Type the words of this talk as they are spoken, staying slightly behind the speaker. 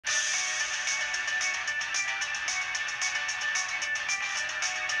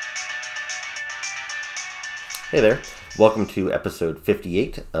Hey there, welcome to episode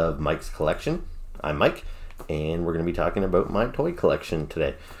 58 of Mike's Collection. I'm Mike, and we're going to be talking about my toy collection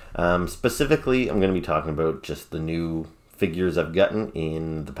today. Specifically, I'm going to be talking about just the new figures I've gotten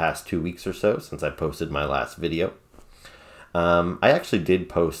in the past 2 weeks or so since I posted my last video. I actually did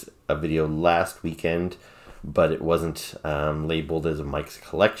post a video last weekend, but it wasn't labeled as a Mike's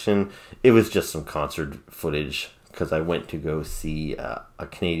Collection. It was just some concert footage because I went to go see a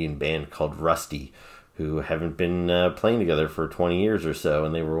Canadian band called Rusty, who haven't been playing together for 20 years or so,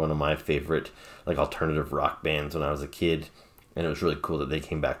 and they were one of my favorite like alternative rock bands when I was a kid, and it was really cool that they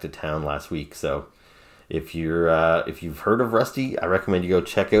came back to town last week. So if you've heard of Rusty, I recommend you go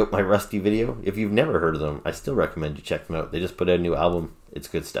check out my Rusty video. If you've never heard of them, I still recommend you check them out. They just put out a new album. It's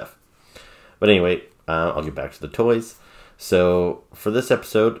good stuff. But anyway, I'll get back to the toys. So for this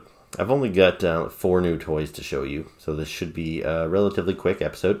episode, I've only got 4 new toys to show you, so this should be a relatively quick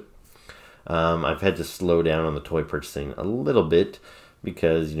episode. I've had to slow down on the toy purchasing a little bit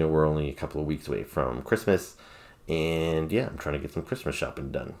because, we're only a couple of weeks away from Christmas, and yeah, I'm trying to get some Christmas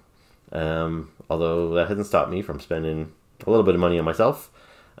shopping done. Although that hasn't stopped me from spending a little bit of money on myself.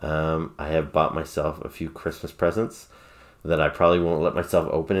 I have bought myself a few Christmas presents that I probably won't let myself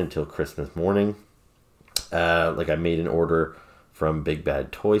open until Christmas morning. Like I made an order from Big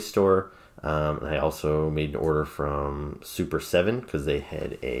Bad Toy Store. And I also made an order from Super 7 because they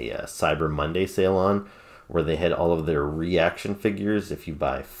had a Cyber Monday sale on where they had all of their reaction figures. If you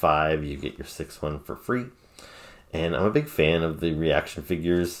buy 5, you get your 6th one for free. And I'm a big fan of the reaction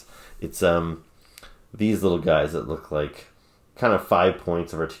figures. It's these little guys that look like kind of 5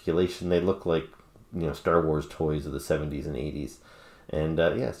 points of articulation. They look like Star Wars toys of the 70s and 80s. And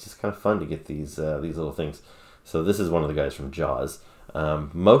yeah, it's just kind of fun to get these little things. So this is one of the guys from Jaws.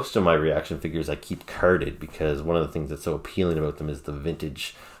 Most of my reaction figures I keep carded because one of the things that's so appealing about them is the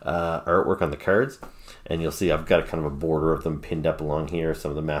vintage artwork on the cards. And you'll see I've got a kind of a border of them pinned up along here.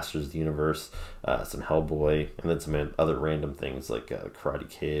 Some of the Masters of the Universe, some Hellboy, and then some other random things like Karate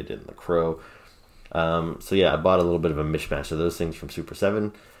Kid and The Crow. So yeah, I bought a little bit of a mishmash of those things from Super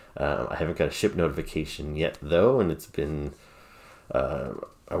 7. I haven't got a ship notification yet though, and it's been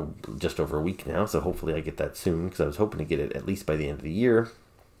just over a week now, so hopefully I get that soon because I was hoping to get it at least by the end of the year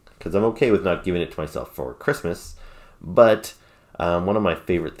because I'm okay with not giving it to myself for Christmas. But one of my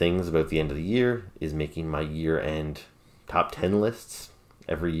favorite things about the end of the year is making my year-end top 10 lists.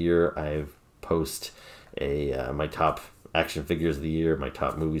 Every year I post my top action figures of the year, my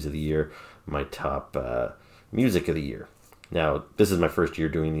top movies of the year, my top music of the year. Now, this is my first year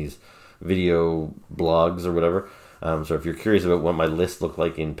doing these video blogs or whatever. So if you're curious about what my list looked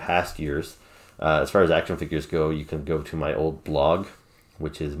like in past years, as far as action figures go, you can go to my old blog,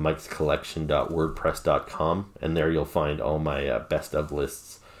 which is mikescollection.wordpress.com, and there you'll find all my best of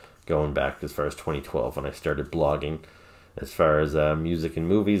lists going back as far as 2012 when I started blogging. As far as music and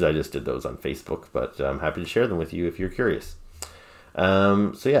movies, I just did those on Facebook, but I'm happy to share them with you if you're curious.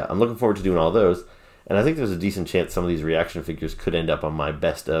 So yeah, I'm looking forward to doing all those, and I think there's a decent chance some of these reaction figures could end up on my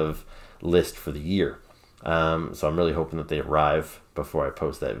best of list for the year. So I'm really hoping that they arrive before I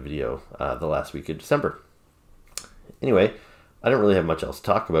post that video the last week of December. Anyway, I don't really have much else to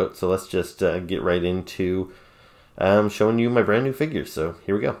talk about, so let's just get right into showing you my brand new figures. So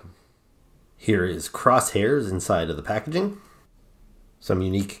here we go. Here is Crosshairs inside of the packaging. Some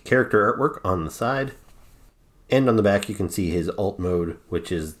unique character artwork on the side. And on the back you can see his alt mode,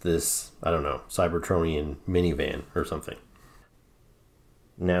 which is this, I don't know, Cybertronian minivan or something.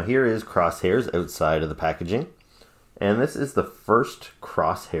 Now here is Crosshairs outside of the packaging, and this is the first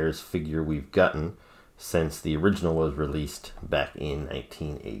Crosshairs figure we've gotten since the original was released back in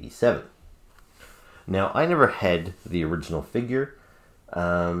 1987. Now I never had the original figure.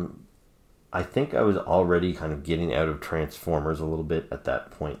 I think I was already kind of getting out of Transformers a little bit at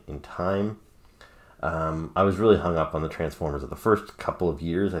that point in time. I was really hung up on the Transformers of the first couple of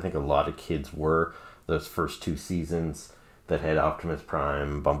years. I think a lot of kids were, those first 2 seasons that had Optimus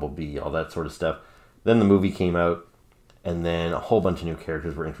Prime, Bumblebee, all that sort of stuff. Then the movie came out, and then a whole bunch of new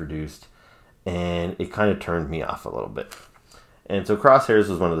characters were introduced, and it kind of turned me off a little bit. And so Crosshairs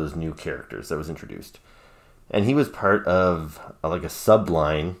was one of those new characters that was introduced. And he was part of like a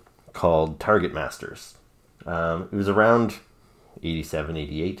subline called Target Masters. It was around 87,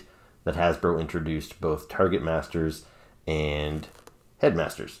 88 that Hasbro introduced both Target Masters and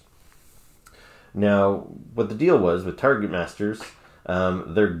Headmasters. Now, what the deal was with Target Masters,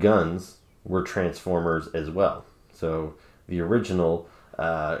 their guns were Transformers as well. So the original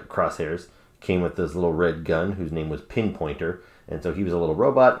Crosshairs came with this little red gun whose name was Pinpointer, and so he was a little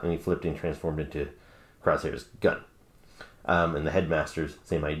robot, and he flipped and transformed into Crosshairs' gun. And the headmasters,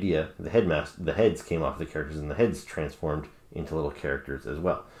 same idea. The heads came off the characters, and the heads transformed into little characters as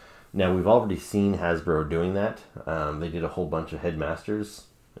well. Now, we've already seen Hasbro doing that. They did a whole bunch of headmasters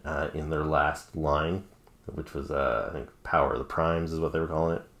in their last line, which was, I think, Power of the Primes is what they were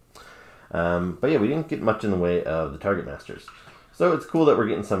calling it. But yeah, we didn't get much in the way of the Target Masters. So it's cool that we're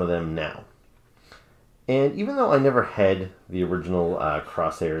getting some of them now. And even though I never had the original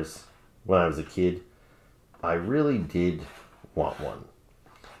Crosshairs when I was a kid, I really did want one.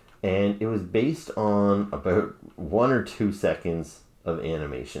 And it was based on about 1 or 2 seconds of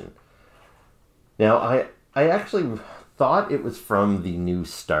animation. Now, I actually thought it was from the new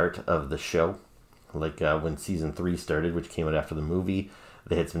start of the show. Like when season 3 started, which came out after the movie,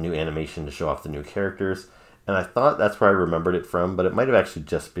 they had some new animation to show off the new characters. And I thought that's where I remembered it from, but it might have actually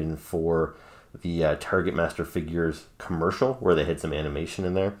just been for the Target Master Figures commercial, where they had some animation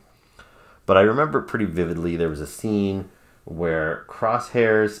in there. But I remember pretty vividly there was a scene where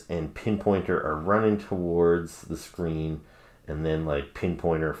Crosshairs and Pinpointer are running towards the screen, and then like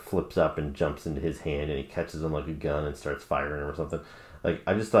Pinpointer flips up and jumps into his hand, and he catches him like a gun and starts firing him or something. Like,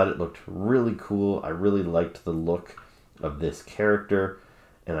 I just thought it looked really cool. I really liked the look of this character,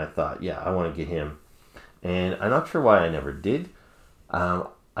 and I thought, yeah, I want to get him. And I'm not sure why I never did.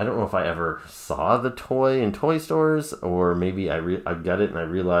 I don't know if I ever saw the toy in toy stores, or maybe I got it and I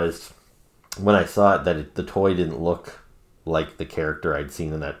realized when I saw it that the toy didn't look like the character I'd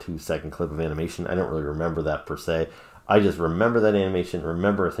seen in that 2-second clip of animation. I don't really remember that per se. I just remember that animation,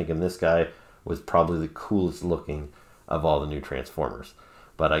 remember thinking this guy was probably the coolest looking of all the new Transformers.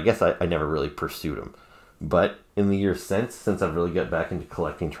 But I guess I never really pursued him. But in the years since I've really got back into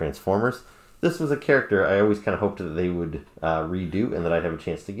collecting Transformers, this was a character I always kind of hoped that they would redo and that I'd have a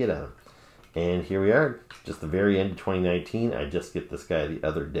chance to get at him. And here we are, just the very end of 2019. I just get this guy the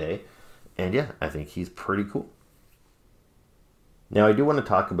other day. And yeah, I think he's pretty cool. Now, I do want to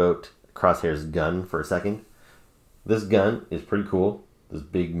talk about Crosshair's gun for a second. This gun is pretty cool. This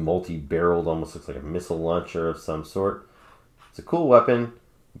big multi-barreled, almost looks like a missile launcher of some sort. It's a cool weapon,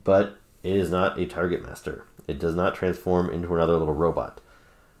 but it is not a Target Master. It does not transform into another little robot.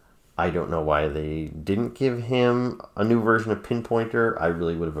 I don't know why they didn't give him a new version of Pinpointer. I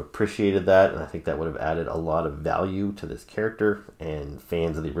really would have appreciated that, and I think that would have added a lot of value to this character, and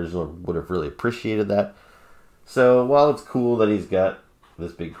fans of the original would have really appreciated that. So while it's cool that he's got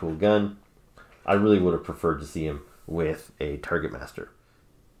this big cool gun, I really would have preferred to see him with a Target Master.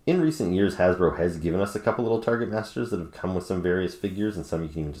 In recent years, Hasbro has given us a couple little Target Masters that have come with some various figures, and some you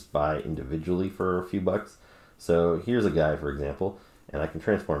can even just buy individually for a few bucks. So here's a guy, for example, and I can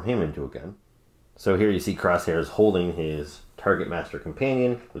transform him into a gun. So here you see Crosshairs holding his Target Master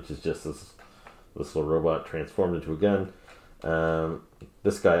companion, which is just this little robot transformed into a gun.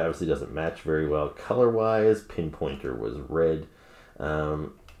 This guy obviously doesn't match very well color-wise. Pinpointer was red.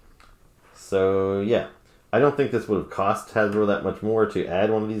 So yeah, I don't think this would have cost Hasbro that much more to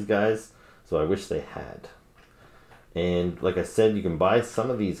add one of these guys, so I wish they had. And like I said, you can buy some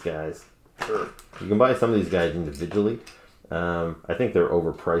of these guys. You can buy some of these guys individually. I think they're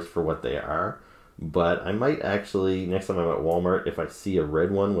overpriced for what they are, but I might actually, next time I'm at Walmart, if I see a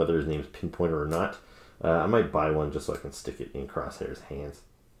red one, whether his name's Pinpointer or not, I might buy one just so I can stick it in Crosshair's hands.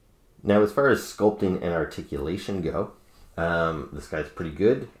 Now, as far as sculpting and articulation go, this guy's pretty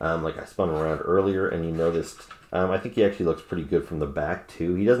good. Like I spun around earlier and you noticed, I think he actually looks pretty good from the back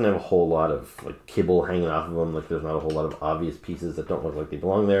too. He doesn't have a whole lot of like kibble hanging off of him. Like there's not a whole lot of obvious pieces that don't look like they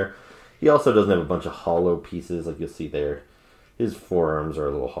belong there. He also doesn't have a bunch of hollow pieces like you'll see there. His forearms are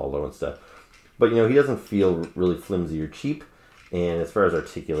a little hollow and stuff. But, you know, he doesn't feel really flimsy or cheap. And as far as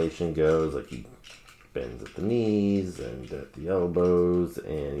articulation goes, like he bends at the knees and at the elbows,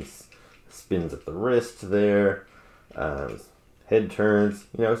 and he spins at the wrist there. His head turns.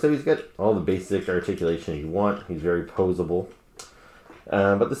 You know, so he's got all the basic articulation you want. He's very posable.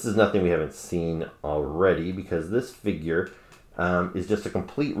 But this is nothing we haven't seen already, because this figure is just a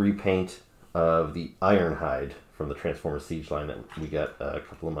complete repaint of the Ironhide from the Transformers Siege line that we got a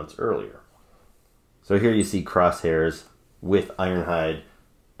couple of months earlier. So here you see Crosshairs with Ironhide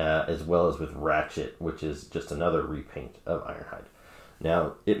as well as with Ratchet, which is just another repaint of Ironhide.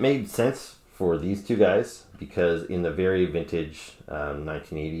 Now, it made sense for these two guys because in the very vintage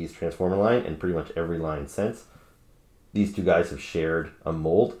 1980s Transformer line, and pretty much every line since, these two guys have shared a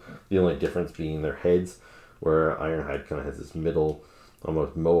mold. The only difference being their heads, where Ironhide kind of has this middle,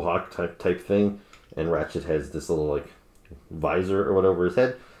 almost mohawk type thing, and Ratchet has this little like visor or whatever over his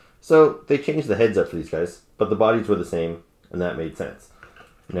head. So they changed the heads up for these guys, but the bodies were the same, and that made sense.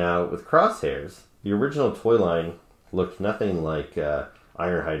 Now with Crosshairs, the original toy line looked nothing like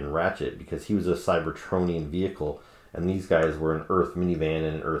Ironhide and Ratchet, because he was a Cybertronian vehicle, and these guys were an Earth minivan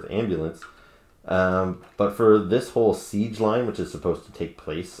and an Earth ambulance. But for this whole siege line, which is supposed to take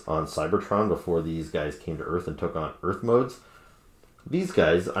place on Cybertron before these guys came to Earth and took on Earth modes, these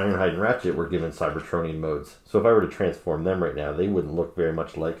guys, Ironhide and Ratchet, were given Cybertronian modes. So if I were to transform them right now, they wouldn't look very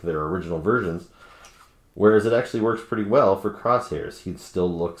much like their original versions. Whereas it actually works pretty well for Crosshairs. He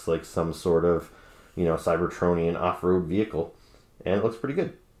still looks like some sort of, Cybertronian off-road vehicle. And it looks pretty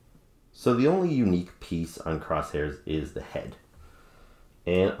good. So the only unique piece on Crosshairs is the head.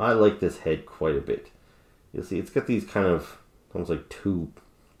 And I like this head quite a bit. You'll see it's got these kind of, almost like two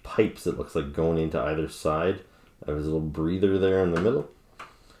pipes it looks like going into either side of his little breather there in the middle.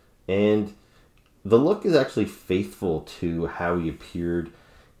 And the look is actually faithful to how he appeared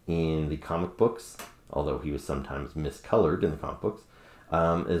in the comic books, although he was sometimes miscolored in the comic books,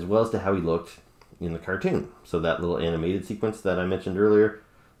 as well as to how he looked in the cartoon. So that little animated sequence that I mentioned earlier,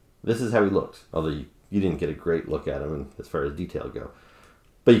 this is how he looked, although you didn't get a great look at him as far as detail go.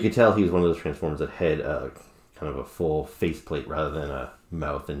 But you could tell he was one of those Transformers that had kind of a full faceplate rather than a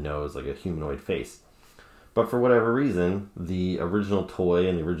mouth and nose like a humanoid face. But for whatever reason, the original toy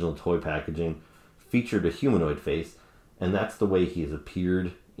and the original toy packaging featured a humanoid face, and that's the way he has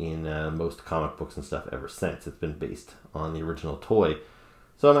appeared in most comic books and stuff ever since. It's been based on the original toy.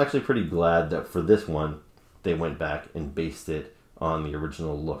 So I'm actually pretty glad that for this one, they went back and based it on the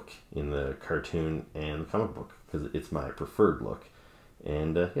original look in the cartoon and the comic book, because it's my preferred look.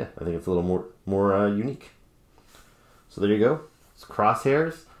 And yeah, I think it's a little more unique. So there you go. It's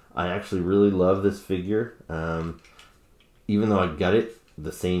Crosshairs. I actually really love this figure. Even though I got it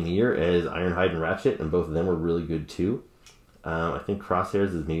the same year as Ironhide and Ratchet, and both of them were really good too. I think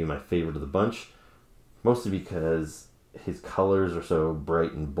Crosshairs is maybe my favorite of the bunch, mostly because his colors are so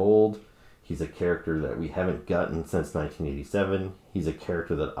bright and bold. He's a character that we haven't gotten since 1987. He's a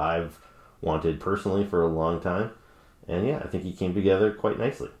character that I've wanted personally for a long time. And yeah, I think he came together quite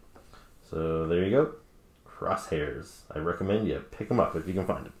nicely. So there you go. Crosshairs. I recommend you pick them up if you can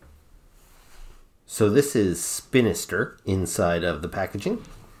find them. So this is Spinister inside of the packaging.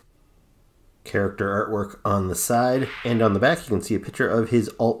 Character artwork on the side, and on the back you can see a picture of his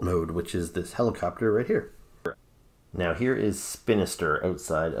alt mode, which is this helicopter right here. Now here is Spinister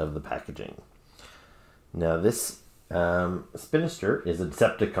outside of the packaging. Now this Spinister is a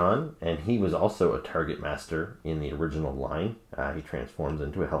Decepticon, and he was also a Target Master in the original line. He transforms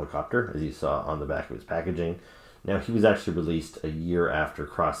into a helicopter, as you saw on the back of his packaging. Now, he was actually released a year after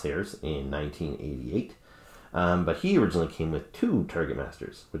Crosshairs in 1988, but he originally came with two Target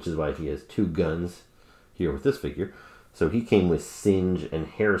Masters, which is why he has two guns here with this figure. So he came with Singe and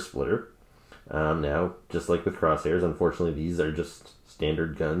Hair Splitter. Now, just like with Crosshairs, unfortunately, these are just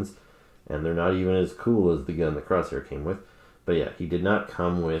standard guns, and they're not even as cool as the gun that Crosshair came with. But yeah, he did not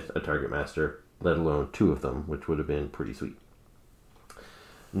come with a Target Master, let alone two of them, which would have been pretty sweet.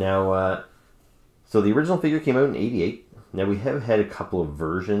 Now, so the original figure came out in '88. Now we have had a couple of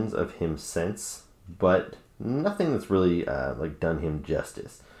versions of him since, but nothing that's really done him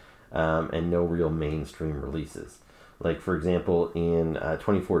justice, and no real mainstream releases. Like for example, in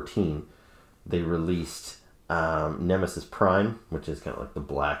 2014, they released Nemesis Prime, which is kind of like the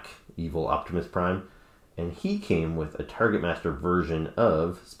black evil Optimus Prime, and he came with a Target Master version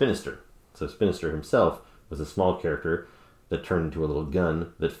of Spinister. So Spinister himself was a small character that turned into a little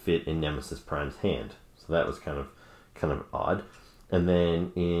gun that fit in Nemesis Prime's hand. So that was kind of odd. And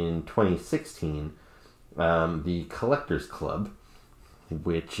then in 2016, the Collectors Club,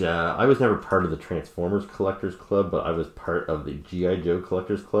 which I was never part of the Transformers Collectors Club, but I was part of the G.I. Joe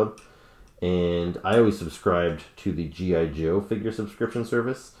Collectors Club. And I always subscribed to the G.I. Joe figure subscription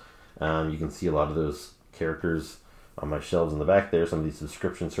service. You can see a lot of those characters on my shelves in the back there, some of these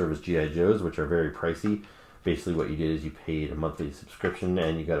subscription service G.I. Joes, which are very pricey. Basically what you did is you paid a monthly subscription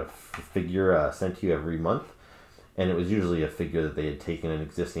and you got a figure sent to you every month. And it was usually a figure that they had taken an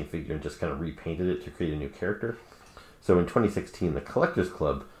existing figure and just kind of repainted it to create a new character. So in 2016, the Collectors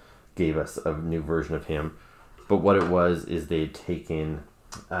Club gave us a new version of him. But what it was is they had taken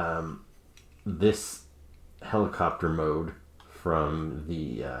this helicopter mode from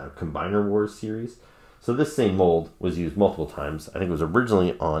the Combiner Wars series. So this same mold was used multiple times. I think it was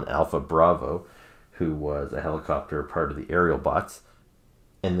originally on Alpha Bravo, who was a helicopter part of the aerial bots.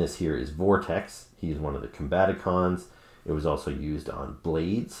 And this here is Vortex. He's one of the Combaticons. It was also used on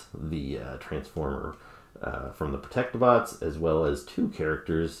Blades, the Transformer from the Protectobots, as well as two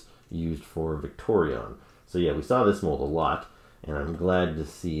characters used for Victorion. So yeah, we saw this mold a lot, and I'm glad to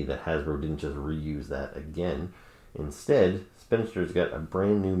see that Hasbro didn't just reuse that again. Instead, Spinister's got a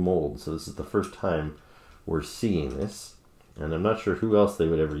brand new mold, so this is the first time we're seeing this. And I'm not sure who else they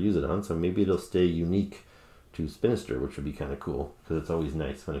would ever use it on, so maybe it'll stay unique to Spinister, which would be kind of cool, because it's always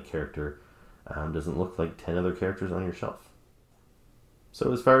nice when a character doesn't look like 10 other characters on your shelf.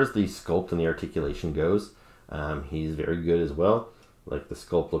 So as far as the sculpt and the articulation goes, he's very good as well. Like, the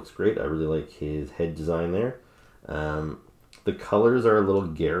sculpt looks great. I really like his head design there. The colors are a little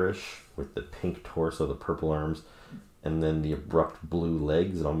garish with the pink torso, the purple arms, and then the abrupt blue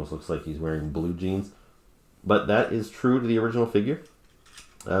legs. It almost looks like he's wearing blue jeans. But that is true to the original figure.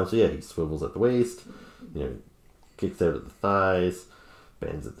 So yeah, he swivels at the waist, kicks out at the thighs,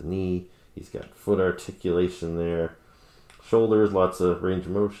 bends at the knee. He's got foot articulation there. Shoulders, lots of range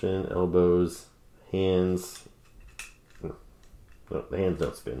of motion. Elbows, hands. No, the hands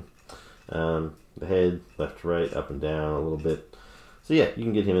don't spin. The head, left to right, up and down a little bit. So yeah, you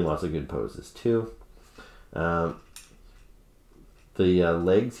can get him in lots of good poses too. The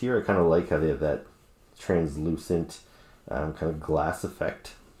legs here, I kind of like how they have that translucent kind of glass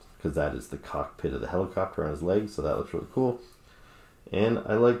effect, because that is the cockpit of the helicopter on his legs, so that looks really cool. And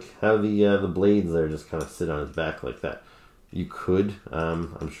I like how the blades there just kind of sit on his back like that. You could,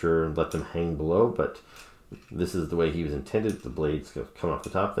 I'm sure, let them hang below, but this is the way he was intended. The blades come off the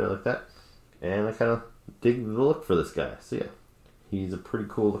top there like that. And I kind of dig the look for this guy. So yeah, he's a pretty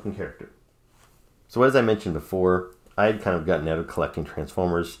cool looking character. So as I mentioned before, I had kind of gotten out of collecting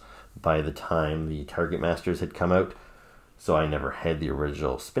Transformers by the time the Target Masters had come out. So I never had the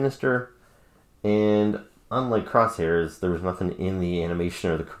original Spinister. And unlike Crosshairs, there was nothing in the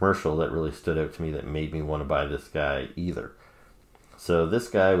animation or the commercial that really stood out to me that made me want to buy this guy either. So this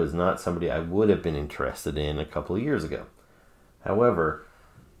guy was not somebody I would have been interested in a couple of years ago. However,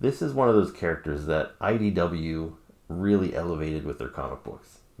 this is one of those characters that IDW really elevated with their comic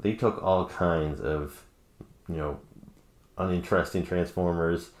books. They took all kinds of, uninteresting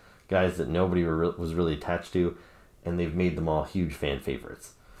Transformers, guys that nobody was really attached to, and they've made them all huge fan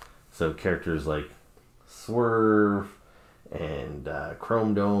favorites. So characters like Swerve and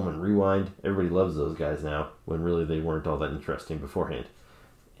Chrome Dome and Rewind, everybody loves those guys now, when really they weren't all that interesting beforehand.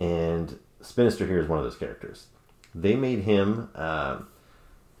 And Spinister here is one of those characters. They made him,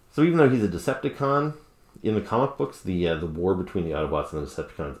 so even though he's a Decepticon, in the comic books, the war between the Autobots and the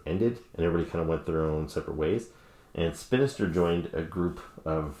Decepticons ended, and everybody kind of went their own separate ways. And Spinister joined a group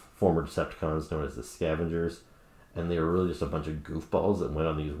of former Decepticons known as the Scavengers, and they were really just a bunch of goofballs that went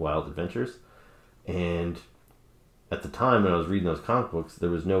on these wild adventures. And at the time when I was reading those comic books, there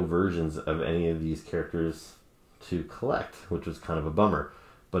was no versions of any of these characters to collect, which was kind of a bummer.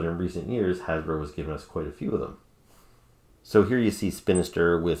 But in recent years, Hasbro was giving us quite a few of them. So here you see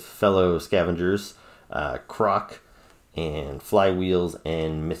Spinister with fellow Scavengers, Croc, and Flywheels,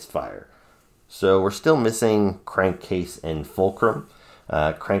 and Misfire. So we're still missing Crankcase and Fulcrum.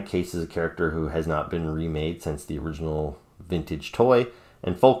 Crankcase is a character who has not been remade since the original vintage toy,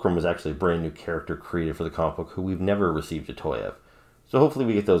 and Fulcrum was actually a brand new character created for the comic book who we've never received a toy of. So hopefully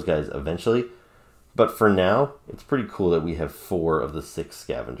we get those guys eventually. But for now, it's pretty cool that we have 4 of the 6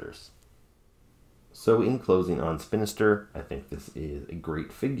 Scavengers. So in closing on Spinister, I think this is a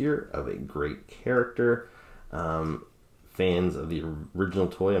great figure of a great character. Fans of the original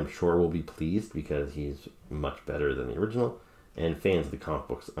toy, I'm sure, will be pleased because he's much better than the original. And fans of the comic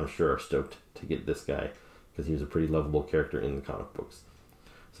books, I'm sure, are stoked to get this guy because he was a pretty lovable character in the comic books.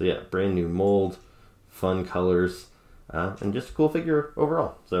 So yeah, brand new mold, fun colors, and just a cool figure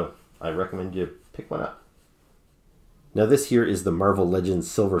overall. So I recommend you pick one up. Now this here is the Marvel Legends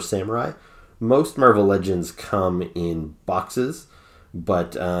Silver Samurai. Most Marvel Legends come in boxes,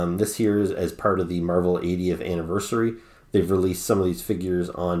 but this here is as part of the Marvel 80th anniversary. They've released some of these figures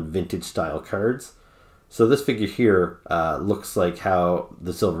on vintage style cards. So this figure here looks like how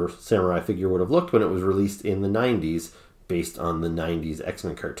the Silver Samurai figure would have looked when it was released in the 90s, based on the 90s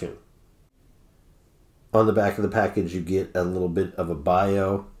X-Men cartoon. On the back of the package, you get a little bit of a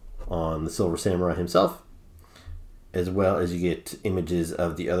bio on the Silver Samurai himself, as well as you get images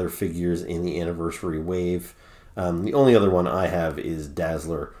of the other figures in the anniversary wave. The only other one I have is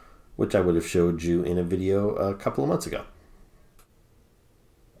Dazzler, which I would have showed you in a video a couple of months ago.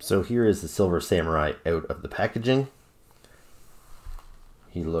 So here is the Silver Samurai out of the packaging.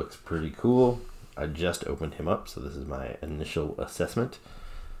 He looks pretty cool. I just opened him up, so this is my initial assessment.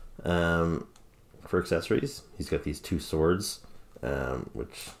 For accessories, he's got these 2 swords,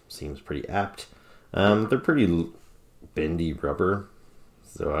 which seems pretty apt. They're pretty bendy rubber,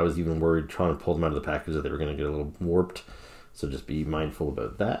 so I was even worried trying to pull them out of the package that they were going to get a little warped, so just be mindful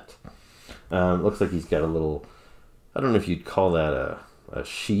about that. Looks like he's got a little, I don't know if you'd call that a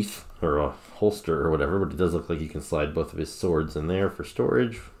sheath or a holster or whatever, but it does look like you can slide both of his swords in there for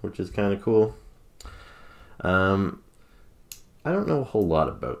storage, which is kind of cool. I don't know a whole lot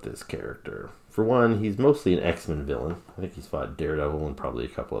about this character. For one, he's mostly an X-Men villain. I think he's fought Daredevil and probably a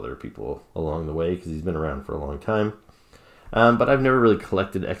couple other people along the way because he's been around for a long time. But I've never really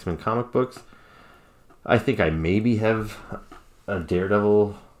collected X-Men comic books. I think I maybe have a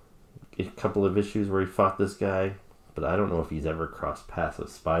Daredevil, a couple of issues where he fought this guy, but I don't know if he's ever crossed paths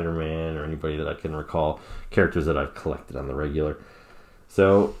with Spider-Man or anybody that I can recall, characters that I've collected on the regular.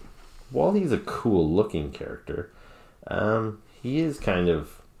 So, while he's a cool-looking character, he is kind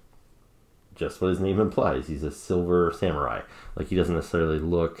of just what his name implies. He's a silver samurai. Like, he doesn't necessarily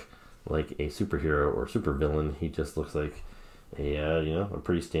look like a superhero or supervillain. He just looks like a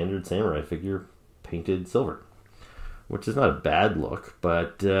pretty standard samurai figure painted silver, which is not a bad look,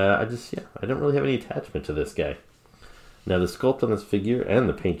 but I don't really have any attachment to this guy. Now, the sculpt on this figure and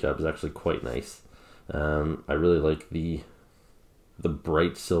the paint job is actually quite nice. I really like the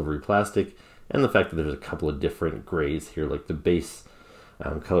bright silvery plastic and the fact that there's a couple of different grays here, like the base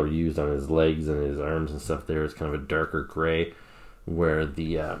color used on his legs and his arms and stuff there is kind of a darker gray, where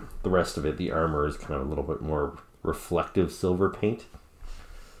the rest of it, the armor, is kind of a little bit more reflective silver paint.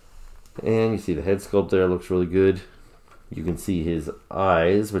 And you see the head sculpt there looks really good. You can see his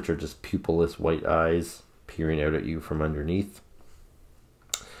eyes, which are just pupilless white eyes peering out at you from underneath.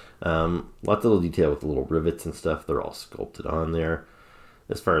 Lots of little detail with the little rivets and stuff. They're all sculpted on there.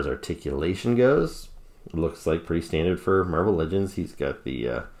 As far as articulation goes, it looks like pretty standard for Marvel Legends. He's got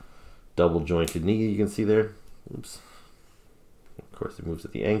the double jointed knee you can see there. Oops. Of course, he moves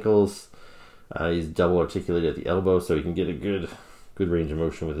at the ankles. He's double articulated at the elbow, so he can get a good range of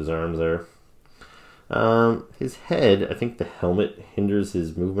motion with his arms there. His head, I think the helmet hinders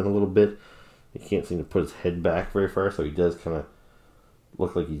his movement a little bit. He can't seem to put his head back very far, so he does kind of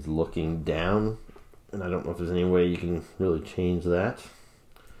look like he's looking down. And I don't know if there's any way you can really change that.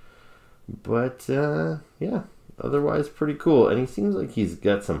 But, yeah, otherwise pretty cool. And he seems like he's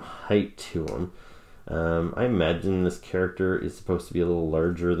got some height to him. I imagine this character is supposed to be a little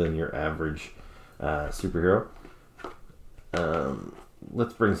larger than your average superhero.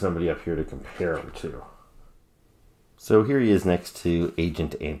 Let's bring somebody up here to compare him to. So here he is next to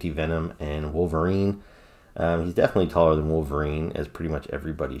Agent Anti-Venom and Wolverine. He's definitely taller than Wolverine, as pretty much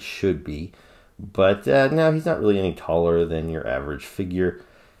everybody should be. But no, he's not really any taller than your average figure.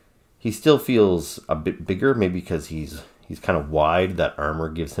 He still feels a bit bigger, maybe because he's kind of wide. That armor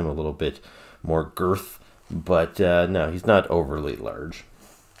gives him a little bit more girth. But no, he's not overly large.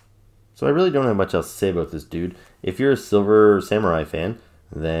 So I really don't have much else to say about this dude. If you're a Silver Samurai fan,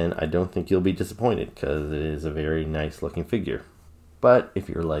 then I don't think you'll be disappointed, because it is a very nice looking figure. But if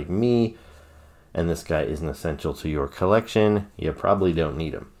you're like me, and this guy isn't essential to your collection, you probably don't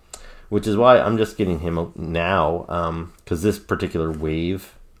need him. Which is why I'm just getting him now, because this particular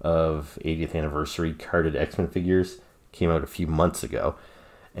wave of 80th anniversary carded X-Men figures came out a few months ago.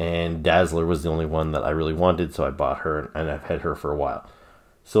 And Dazzler was the only one that I really wanted, so I bought her, and I've had her for a while.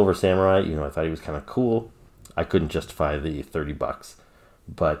 Silver Samurai, I thought he was kind of cool. I couldn't justify the $30.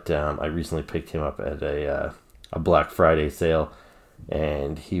 But I recently picked him up at a Black Friday sale,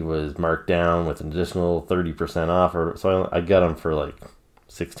 and he was marked down with an additional 30% off. So I got him for like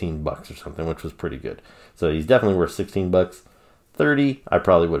 $16 or something, which was pretty good. So he's definitely worth $16. 30, I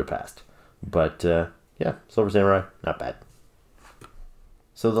probably would have passed. But yeah, Silver Samurai, not bad.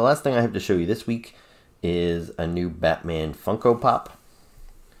 So the last thing I have to show you this week is a new Batman Funko Pop.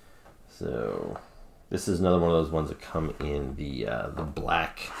 So this is another one of those ones that come in the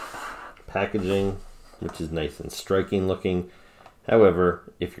black packaging, which is nice and striking looking.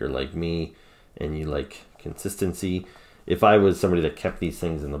 However, if you're like me and you like consistency, if I was somebody that kept these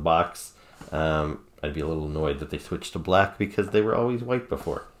things in the box, I'd be a little annoyed that they switched to black because they were always white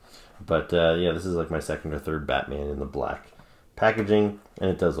before. But yeah, this is like my second or third Batman in the black packaging, and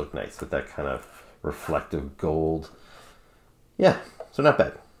it does look nice with that kind of reflective gold. Yeah, so not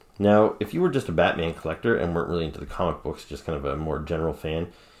bad. Now, if you were just a Batman collector and weren't really into the comic books, just kind of a more general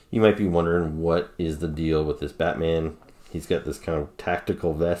fan, you might be wondering what is the deal with this Batman. He's got this kind of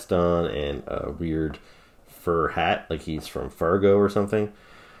tactical vest on and a weird fur hat, like he's from Fargo or something.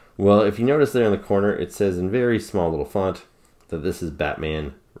 Well, if you notice there in the corner, it says in very small little font that this is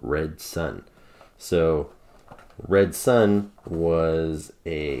Batman Red Sun. So Red Sun was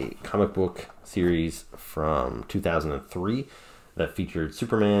a comic book series from 2003 that featured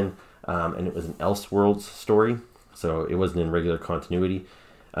Superman, and it was an Elseworlds story, so it wasn't in regular continuity.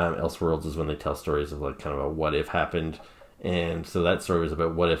 Elseworlds is when they tell stories of like kind of a what if happened, and so that story was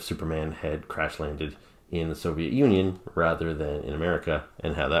about what if Superman had crash landed in the Soviet Union rather than in America,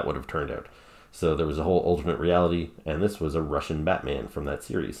 and how that would have turned out. So there was a whole alternate reality, and this was a Russian Batman from that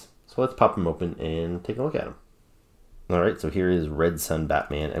series. So let's pop him open and take a look at him. Alright, so here is Red Sun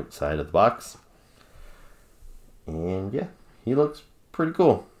Batman outside of the box. And yeah, he looks pretty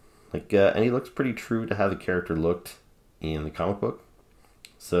cool. Like, and he looks pretty true to how the character looked in the comic book.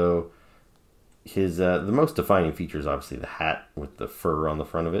 So his the most defining feature is obviously the hat with the fur on the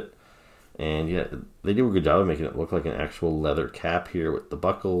front of it. And yeah, they do a good job of making it look like an actual leather cap here with the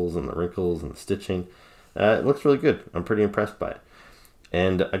buckles and the wrinkles and the stitching. It looks really good. I'm pretty impressed by it.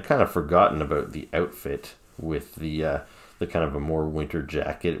 And I'd kind of forgotten about the outfit with the kind of a more winter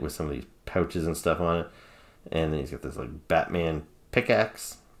jacket with some of these pouches and stuff on it. And then he's got this like Batman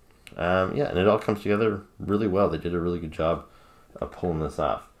pickaxe. Yeah, and it all comes together really well. They did a really good job of pulling this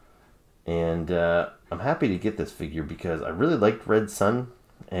off. And I'm happy to get this figure because I really liked Red Sun.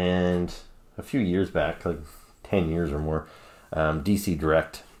 And a few years back, like 10 years or more, DC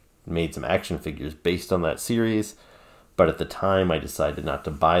Direct made some action figures based on that series. But at the time, I decided not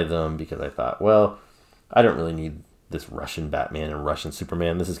to buy them because I thought, well, I don't really need this Russian Batman and Russian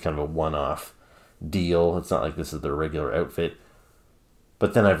Superman. This is kind of a one-off deal. It's not like this is their regular outfit.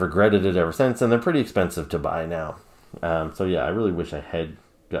 But then I've regretted it ever since, and they're pretty expensive to buy now. So yeah, I really wish I had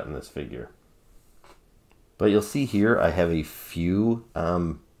gotten this figure. But you'll see here I have a few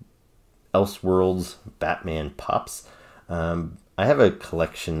Elseworlds Batman pops. I have a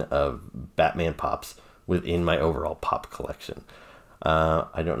collection of Batman pops within my overall pop collection.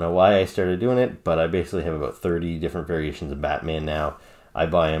 I don't know why I started doing it, but I basically have about 30 different variations of Batman now. I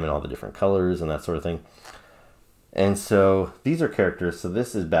buy them in all the different colors and that sort of thing. And so these are characters. So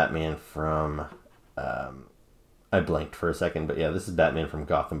this is Batman from, I blanked for a second, but yeah, this is Batman from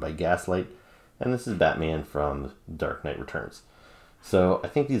Gotham by Gaslight. And this is Batman from Dark Knight Returns. So I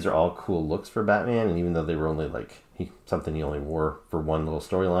think these are all cool looks for Batman. And even though they were only like something he only wore for one little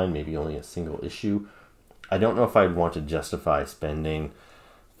storyline, maybe only a single issue, I don't know if I'd want to justify spending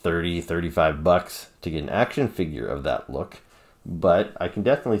 $30-35 to get an action figure of that look. But I can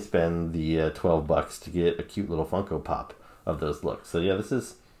definitely spend the $12 to get a cute little Funko Pop of those looks. So yeah, this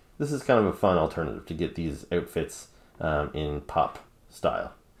is kind of a fun alternative to get these outfits in pop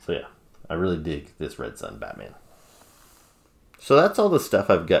style. So yeah, I really dig this Red Sun Batman. So that's all the stuff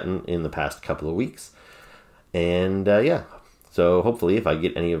I've gotten in the past couple of weeks. And yeah, so hopefully if I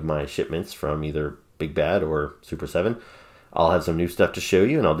get any of my shipments from either Big Bad or Super 7, I'll have some new stuff to show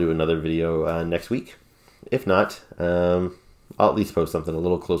you, and I'll do another video next week. If not, I'll at least post something a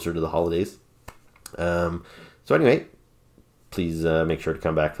little closer to the holidays. So anyway, please make sure to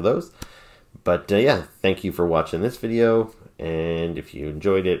come back for those. But yeah, thank you for watching this video. And if you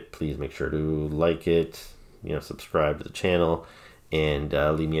enjoyed it, please make sure to like it, subscribe to the channel, and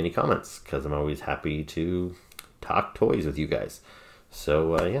leave me any comments, because I'm always happy to talk toys with you guys.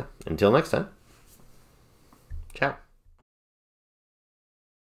 So yeah, until next time, ciao.